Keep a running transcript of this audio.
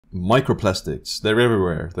Microplastics. They're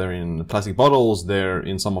everywhere. They're in plastic bottles, they're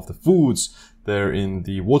in some of the foods, they're in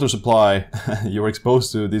the water supply. You're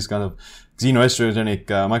exposed to these kind of xenoestrogenic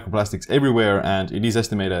microplastics everywhere, and it is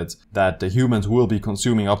estimated that humans will be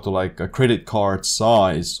consuming up to like a credit card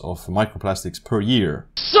size of microplastics per year.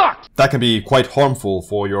 Suck! That can be quite harmful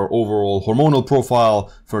for your overall hormonal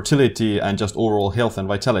profile, fertility, and just overall health and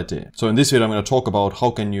vitality. So in this video, I'm going to talk about how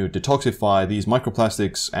can you detoxify these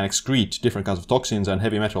microplastics and excrete different kinds of toxins and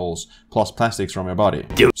heavy metals plus plastics from your body.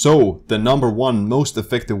 So the number one most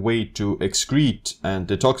effective way to excrete and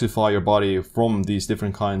detoxify your body from these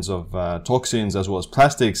different kinds of toxins as well as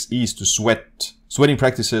plastics is to sweat. Sweating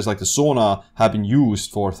practices like the sauna have been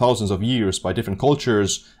used for thousands of years by different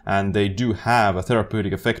cultures, and they do have a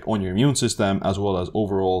therapeutic effect on your immune system as well as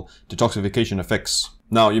overall detoxification effects.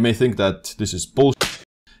 Now, you may think that this is bullshit.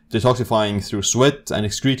 Detoxifying through sweat and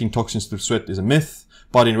excreting toxins through sweat is a myth,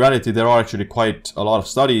 but in reality there are actually quite a lot of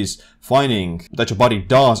studies finding that your body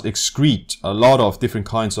does excrete a lot of different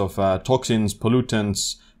kinds of toxins,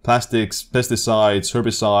 pollutants, plastics, pesticides,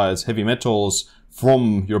 herbicides, heavy metals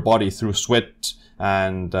from your body through sweat.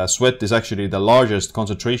 And sweat is actually the largest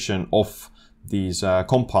concentration of these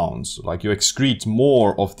compounds. Like, you excrete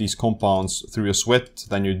more of these compounds through your sweat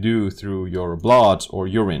than you do through your blood or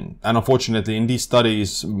urine. And unfortunately, in these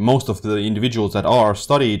studies, most of the individuals that are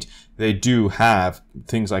studied, they do have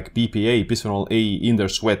things like BPA, bisphenol A, in their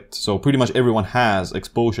sweat. So pretty much everyone has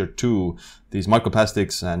exposure to these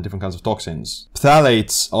microplastics and different kinds of toxins.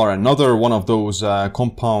 Phthalates are another one of those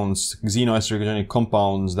compounds, xenoestrogenic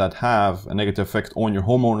compounds, that have a negative effect on your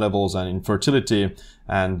hormone levels and infertility.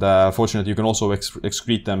 And fortunately, you can also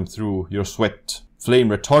excrete them through your sweat. Flame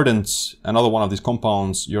retardants, another one of these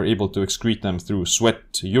compounds, you're able to excrete them through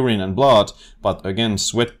sweat, urine, and blood. But again,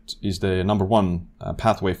 sweat is the number one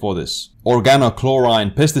pathway for this.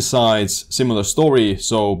 Organochlorine pesticides, similar story.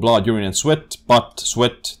 So blood, urine, and sweat, but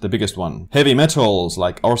sweat the biggest one. Heavy metals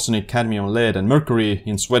like arsenic, cadmium, lead, and mercury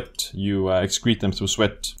in sweat, you excrete them through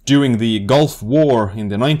sweat. During the Gulf War in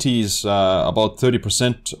the 90s, about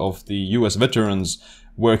 30% of the US veterans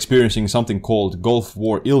were experiencing something called Gulf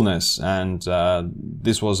War illness, and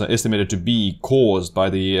this was estimated to be caused by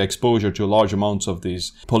the exposure to large amounts of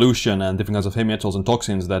these pollution and different kinds of heavy metals and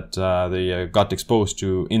toxins that they got exposed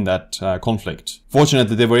to in that conflict.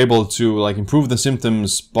 Fortunately, they were able to improve the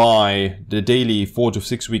symptoms by the daily 4 to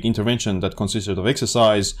 6 week intervention that consisted of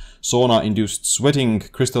exercise, sauna-induced sweating,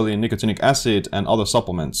 crystalline nicotinic acid, and other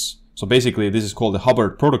supplements. So basically, this is called the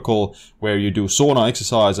Hubbard protocol, where you do sauna,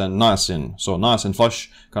 exercise, and niacin. So niacin flush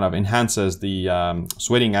kind of enhances the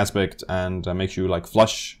sweating aspect and makes you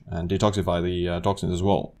flush and detoxify the toxins as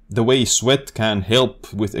well. The way sweat can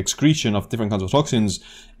help with excretion of different kinds of toxins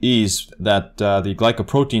is that the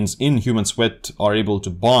glycoproteins in human sweat are able to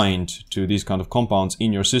bind to these kind of compounds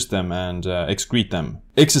in your system and excrete them.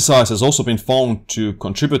 Exercise has also been found to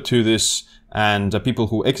contribute to this, and people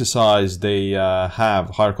who exercise, they have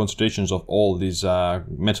higher concentrations of all these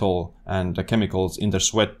metal and chemicals in their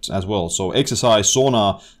sweat as well. So exercise,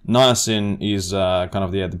 sauna, niacin is kind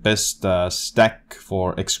of the best stack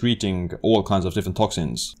for excreting all kinds of different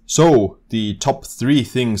toxins. So the top 3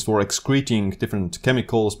 things for excreting different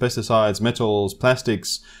chemicals, pesticides, metals,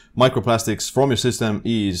 plastics, microplastics from your system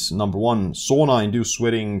is number 1, sauna-induced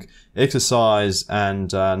sweating, exercise, and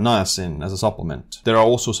niacin as a supplement. There are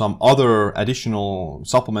also some other additional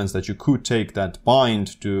supplements that you could take that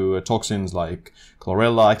bind to toxins like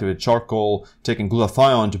chlorella, activated charcoal, taking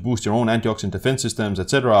glutathione to boost your own antioxidant defense systems,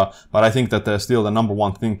 etc. But I think that still the number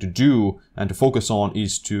 1 thing to do and to focus on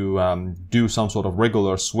is to do some sort of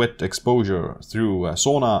regular sweat exposure through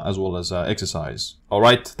sauna as well as exercise.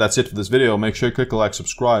 Alright, that's it for this video. Make sure you click like,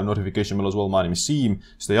 subscribe, notification bell as well. My name is Seem.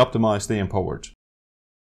 Stay optimized, stay empowered.